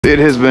It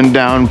has been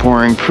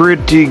downpouring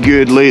pretty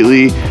good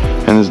lately,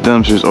 and this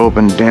dumpster's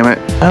open, damn it.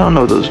 I don't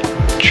know what those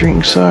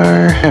drinks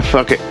are.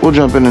 Fuck it, we'll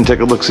jump in and take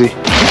a look-see.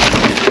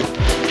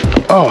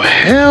 Oh,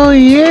 hell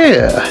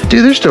yeah.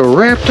 Dude, they're still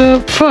wrapped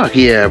up. Fuck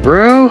yeah,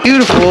 bro.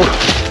 Beautiful.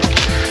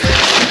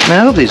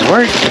 Man, I hope these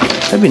work.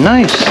 That'd be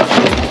nice.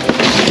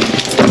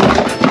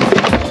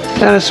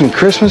 Got us some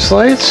Christmas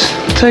lights.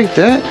 Take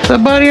that. Is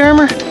that body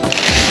armor?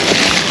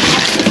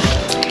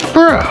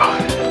 Bro.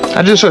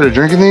 I just started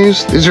drinking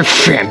these. These are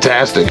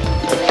fantastic.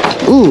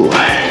 Ooh.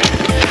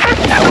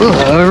 I will,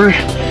 however,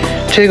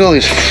 take all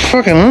these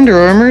fucking Under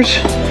Armours.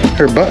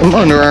 Or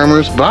Under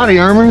Armours. Body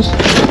armors.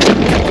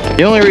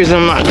 The only reason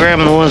I'm not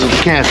grabbing the ones with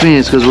caffeine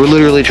is because we're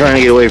literally trying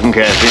to get away from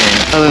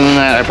caffeine. Other than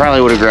that, I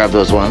probably would have grabbed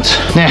those ones.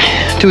 Nah,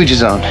 to each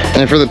his own.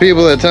 And for the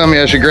people that tell me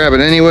I should grab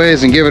it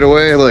anyways and give it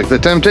away, look, the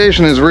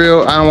temptation is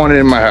real. I don't want it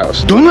in my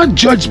house. Do not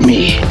judge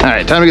me. All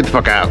right, time to get the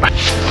fuck out.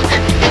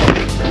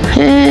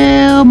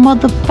 Hell,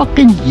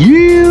 motherfucking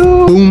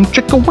you. Boom,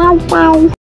 chicka, wow, wow.